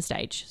bring to the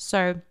stage.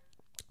 So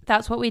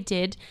that's what we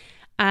did.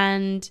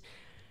 And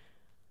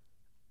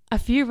a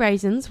few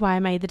reasons why I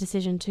made the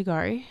decision to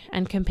go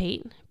and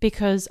compete,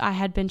 because I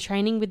had been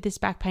training with this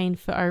back pain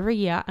for over a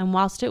year, and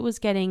whilst it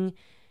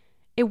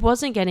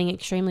wasn't getting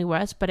extremely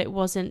worse, but it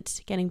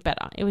wasn't getting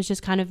better. It was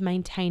just kind of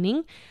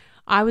maintaining.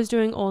 I was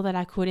doing all that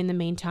I could in the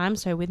meantime.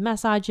 So with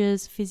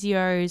massages,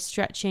 physios,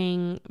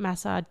 stretching,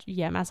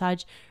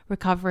 massage,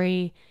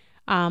 recovery.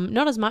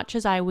 Not as much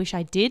as I wish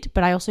I did,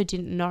 but I also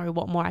didn't know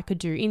what more I could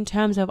do in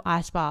terms of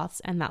ice baths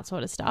and that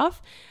sort of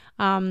stuff.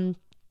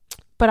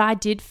 But I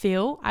did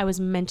feel I was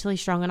mentally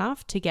strong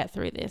enough to get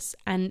through this.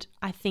 And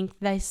I think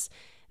this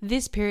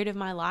period of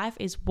my life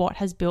is what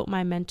has built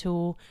my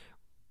mental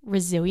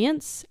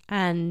resilience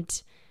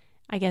and,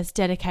 I guess,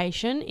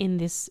 dedication in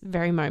this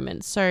very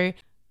moment. So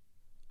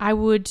I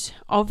would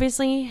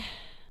obviously,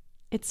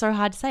 it's so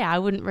hard to say, I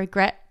wouldn't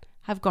regret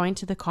going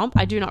to the comp.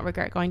 I do not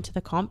regret going to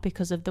the comp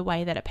because of the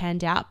way that it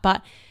panned out,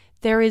 but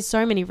there is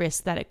so many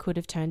risks that it could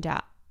have turned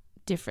out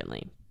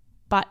differently.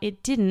 But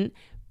it didn't,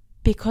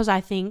 because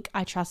I think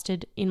I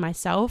trusted in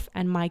myself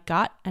and my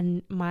gut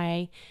and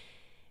my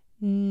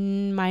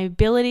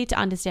ability to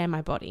understand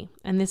my body.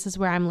 And this is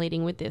where I'm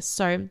leading with this.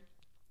 So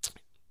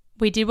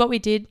we did what we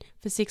did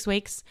for 6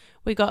 weeks.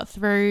 We got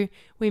through,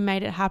 we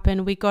made it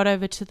happen. We got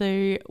over to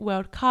the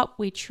World Cup.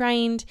 We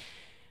trained.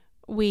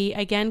 We,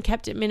 again,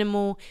 kept it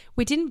minimal.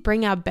 We didn't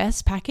bring our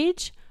best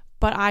package,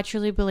 but I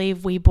truly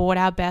believe we bought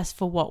our best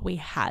for what we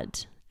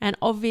had. And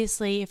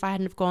obviously, if I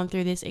hadn't have gone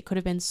through this, it could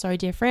have been so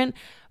different,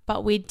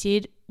 but we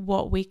did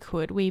what we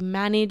could. We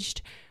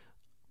managed.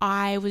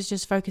 I was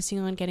just focusing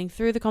on getting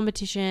through the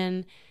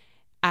competition,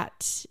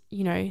 at,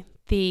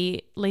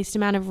 the least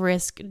amount of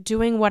risk,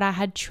 doing what I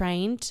had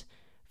trained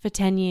for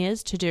 10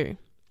 years to do.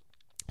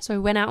 So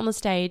we went out on the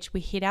stage, we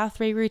hit our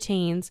 3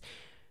 routines.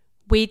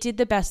 We did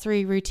the best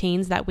 3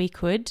 routines that we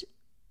could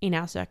in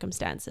our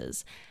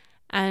circumstances.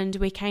 And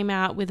we came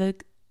out with a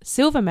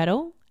silver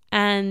medal,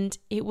 and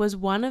it was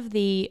one of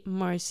the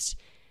most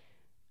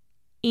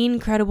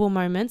incredible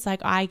moments.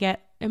 Like, I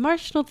get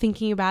emotional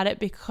thinking about it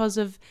because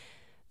of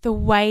the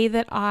way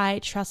that I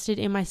trusted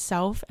in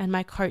myself and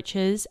my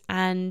coaches.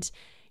 And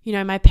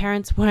my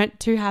parents weren't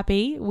too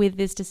happy with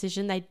this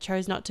decision. They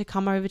chose not to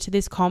come over to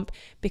this comp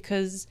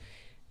because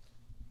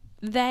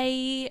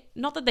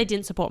not that they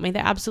didn't support me, they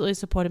absolutely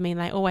supported me and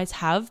they always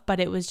have, but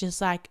it was just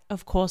like,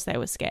 of course they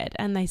were scared.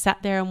 And they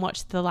sat there and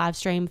watched the live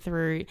stream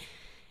through,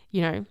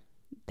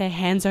 their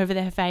hands over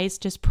their face,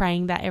 just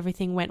praying that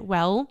everything went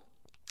well.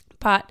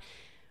 But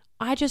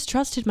I just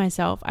trusted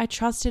myself. I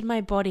trusted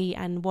my body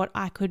and what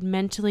I could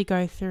mentally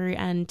go through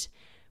and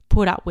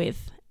put up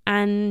with.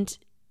 And,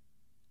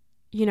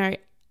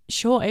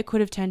 sure, it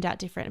could have turned out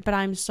different, but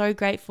I'm so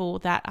grateful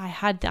that I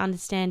had the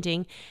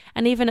understanding.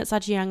 And even at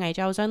such a young age,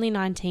 I was only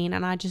 19,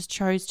 and I just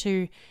chose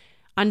to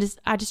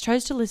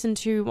listen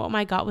to what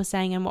my gut was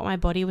saying and what my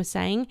body was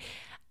saying.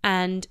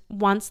 And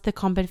once the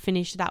comp had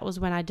finished, that was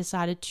when I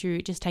decided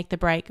to just take the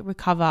break,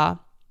 recover,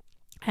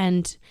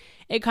 and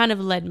it kind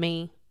of led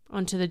me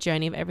onto the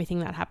journey of everything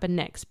that happened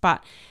next.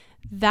 But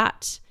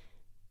that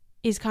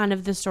is kind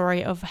of the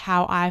story of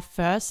how I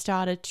first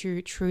started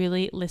to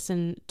truly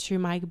listen to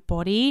my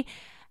body.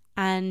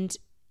 And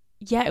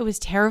yeah, it was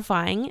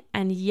terrifying.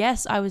 And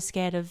yes, I was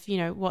scared of,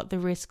 what the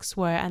risks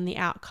were and the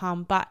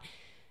outcome. But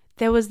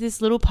there was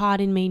this little part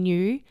in me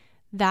knew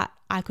that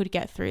I could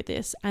get through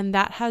this. And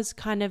that has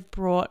kind of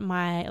brought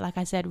my, like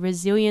I said,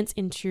 resilience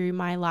into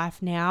my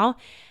life now,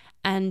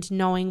 and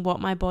knowing what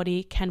my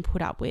body can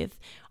put up with.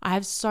 I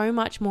have so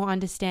much more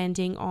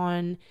understanding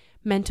on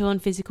mental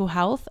and physical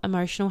health,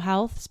 emotional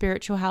health,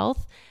 spiritual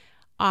health.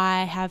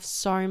 I have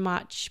so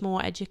much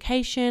more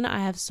education. I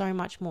have so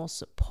much more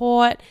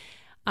support,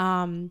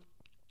 so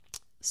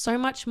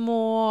much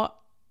more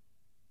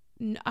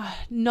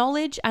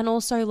knowledge. And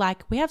also,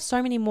 like, we have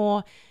so many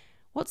more,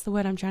 what's the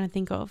word I'm trying to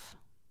think of?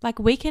 Like,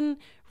 we can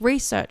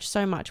research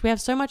so much. We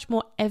have so much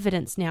more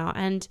evidence now,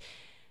 and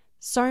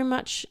so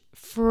much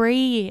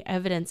free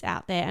evidence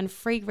out there and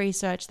free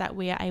research that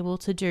we are able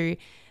to do,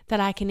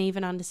 that I can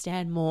even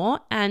understand more.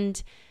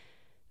 And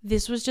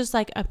this was just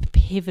like a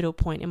pivotal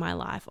point in my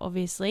life,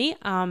 obviously.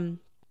 And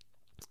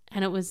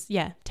it was,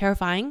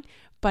 terrifying,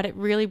 but it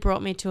really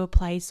brought me to a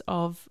place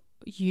of,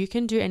 you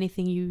can do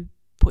anything you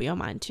put your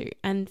mind to.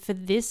 And for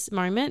this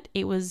moment,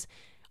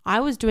 I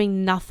was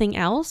doing nothing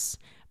else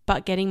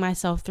but getting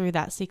myself through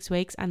that 6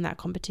 weeks and that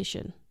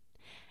competition.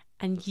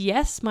 And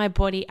yes, my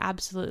body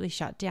absolutely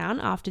shut down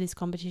after this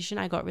competition.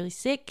 I got really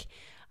sick,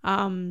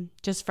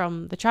 just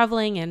from the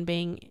traveling and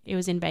it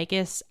was in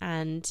Vegas,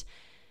 and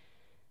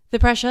the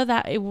pressure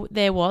that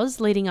there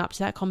was leading up to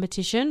that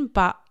competition.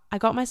 But I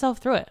got myself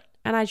through it.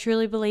 And I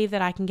truly believe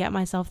that I can get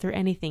myself through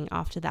anything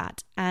after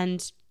that.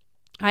 And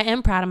I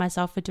am proud of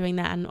myself for doing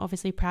that, and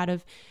obviously proud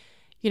of,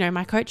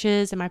 my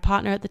coaches and my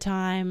partner at the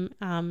time,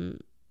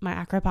 my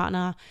acro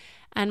partner,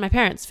 and my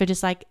parents for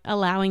just like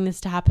allowing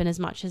this to happen as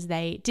much as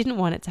they didn't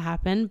want it to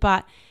happen.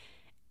 But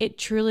it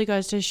truly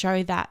goes to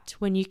show that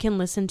when you can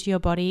listen to your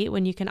body,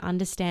 when you can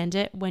understand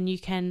it, when you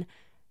can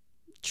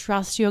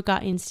trust your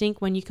gut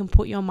instinct, when you can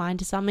put your mind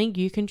to something,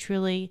 you can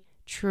truly,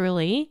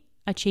 truly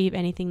achieve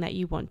anything that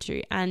you want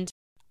to. And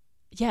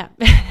yeah,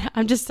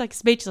 I'm just like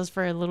speechless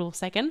for a little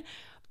second.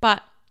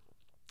 But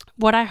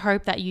what I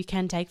hope that you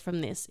can take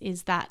from this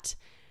is that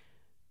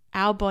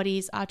our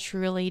bodies are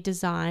truly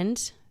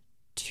designed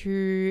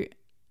to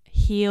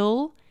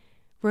heal,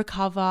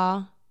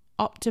 recover,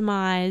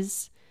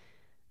 optimize.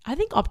 I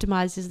think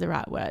optimize is the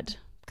right word.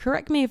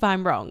 Correct me if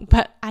I'm wrong,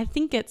 but I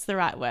think it's the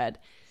right word.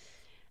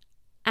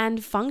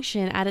 And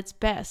function at its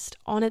best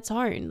on its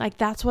own. Like,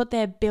 that's what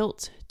they're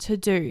built to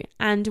do.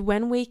 And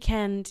when we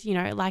can,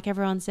 like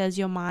everyone says,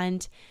 your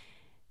mind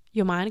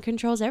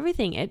controls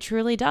everything. It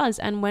truly does.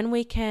 And when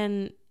we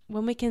can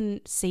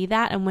see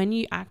that, and when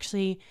you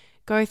actually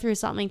go through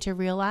something to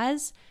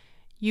realize,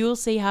 you'll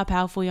see how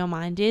powerful your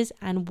mind is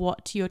and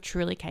what you're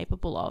truly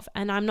capable of.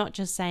 And I'm not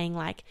just saying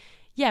like,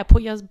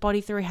 put your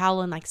body through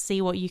hell and like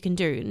see what you can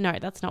do. No,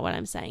 that's not what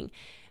I'm saying.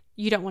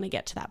 You don't want to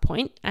get to that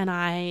point. And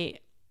I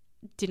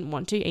didn't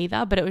want to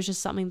either, but it was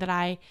just something that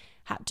I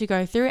had to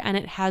go through, and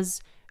it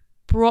has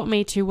brought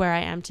me to where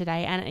I am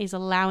today, and it is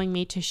allowing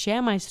me to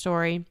share my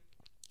story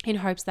in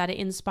hopes that it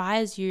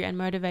inspires you and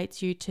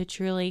motivates you to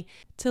truly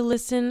to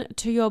listen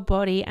to your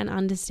body and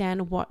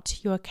understand what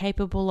you're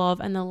capable of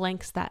and the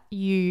lengths that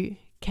you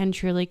can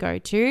truly go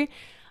to.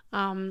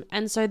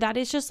 And so that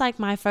is just like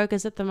my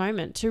focus at the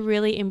moment, to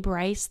really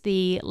embrace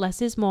the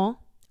less is more,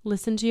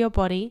 listen to your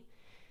body.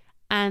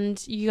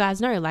 And you guys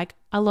know, like,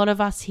 a lot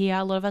of us here,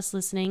 a lot of us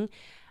listening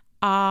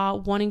are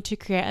wanting to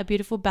create a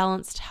beautiful,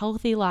 balanced,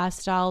 healthy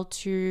lifestyle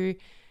to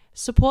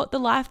support the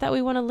life that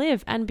we want to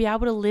live and be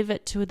able to live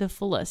it to the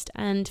fullest.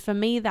 And for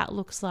me, that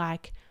looks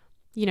like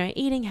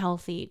eating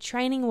healthy,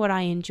 training what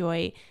I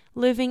enjoy,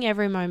 living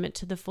every moment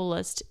to the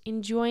fullest,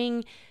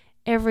 enjoying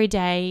every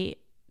day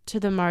to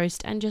the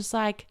most, and just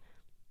like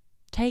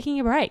taking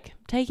a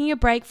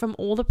break from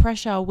all the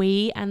pressure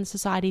we and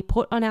society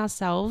put on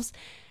ourselves,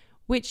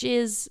 which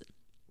is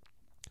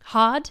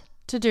hard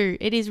to do.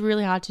 It is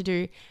really hard to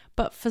do.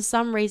 But for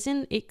some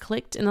reason, it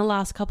clicked in the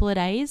last couple of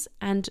days,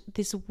 and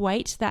this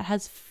weight that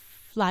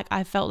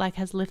I felt like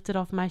has lifted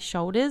off my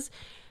shoulders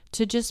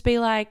to just be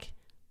like,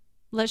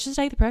 let's just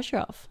take the pressure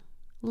off.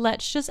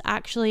 Let's just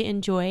actually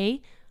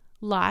enjoy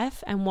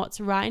life and what's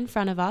right in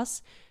front of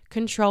us,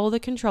 control the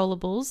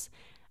controllables,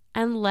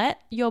 and let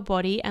your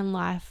body and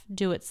life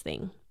do its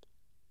thing.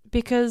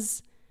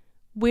 Because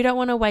we don't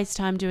want to waste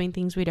time doing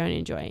things we don't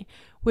enjoy.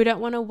 We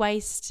don't want to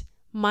waste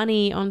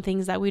money on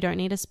things that we don't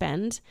need to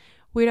spend.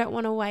 We don't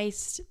want to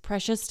waste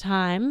precious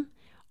time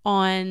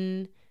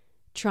on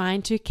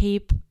trying to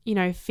keep,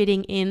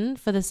 fitting in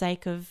for the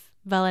sake of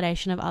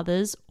validation of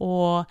others,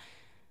 or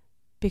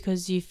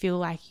because you feel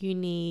like you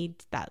need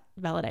that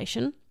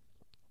validation,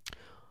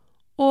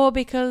 or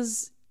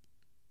because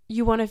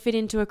you want to fit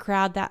into a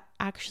crowd that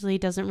actually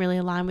doesn't really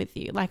align with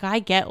you. Like, I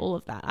get all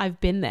of that. I've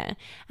been there.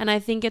 And I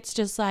think it's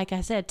just, like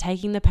I said,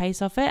 taking the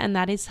pace off it. And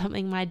that is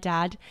something my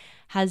dad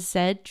has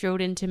said, drilled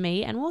into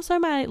me, and also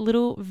my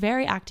little,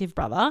 very active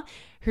brother,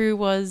 who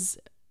was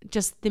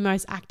just the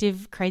most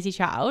active, crazy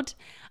child.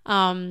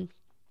 And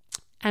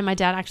my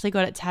dad actually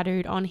got it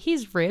tattooed on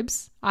his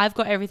ribs. I've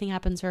got everything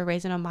happens for a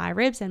reason on my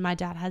ribs, and my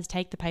dad has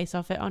take the pace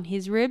off it on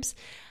his ribs.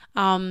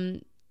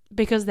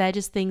 Because they're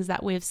just things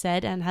that we've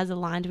said and has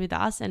aligned with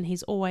us, and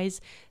he's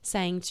always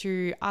saying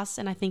to us,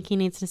 and I think he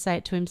needs to say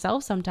it to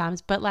himself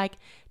sometimes, but like,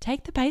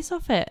 take the pace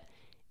off it.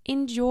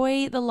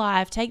 Enjoy the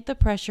life, take the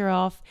pressure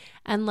off,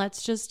 and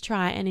let's just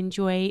try and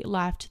enjoy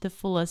life to the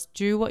fullest.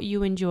 Do what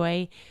you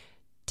enjoy.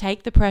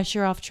 Take the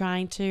pressure off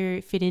trying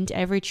to fit into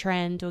every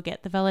trend or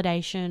get the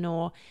validation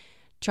or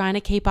trying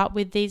to keep up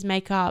with these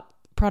makeup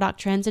product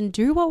trends, and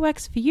do what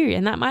works for you.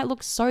 And that might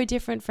look so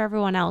different for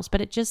everyone else,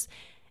 but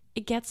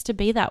it gets to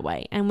be that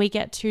way, and we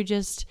get to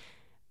just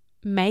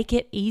make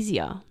it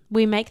easier.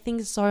 We make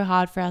things so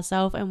hard for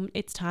ourselves, and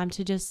it's time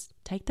to just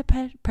take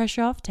the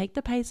pressure off, take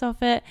the pace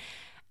off it,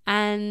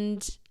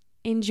 and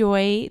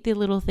enjoy the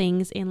little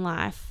things in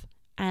life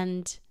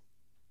and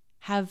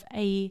have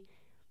a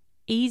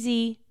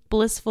easy,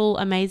 blissful,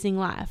 amazing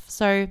life.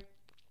 So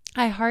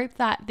I hope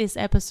that this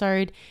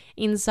episode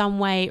in some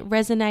way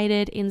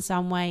resonated, in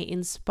some way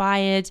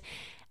inspired,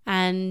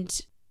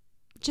 and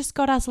just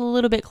got us a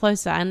little bit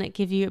closer, and it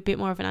give you a bit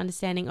more of an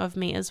understanding of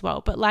me as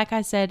well. But like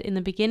I said in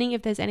the beginning,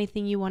 if there's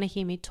anything you want to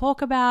hear me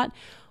talk about,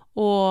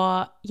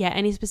 or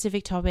any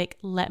specific topic,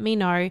 let me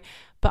know.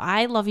 But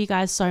I love you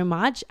guys so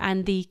much,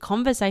 and the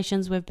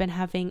conversations we've been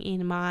having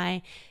in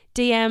my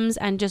DMs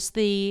and just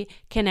the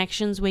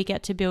connections we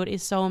get to build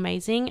is so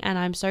amazing. And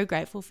I'm so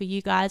grateful for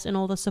you guys and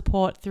all the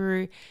support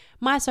through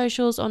my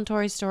socials on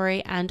Tori's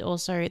Story, and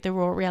also the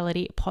Raw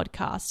Reality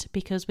podcast,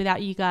 because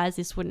without you guys,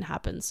 this wouldn't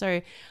happen.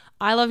 So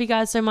I love you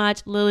guys so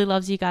much. Lily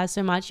loves you guys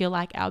so much. You're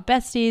like our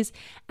besties.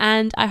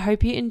 And I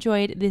hope you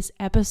enjoyed this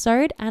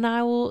episode, and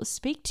I will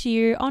speak to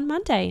you on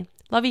Monday.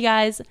 Love you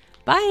guys.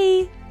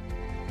 Bye.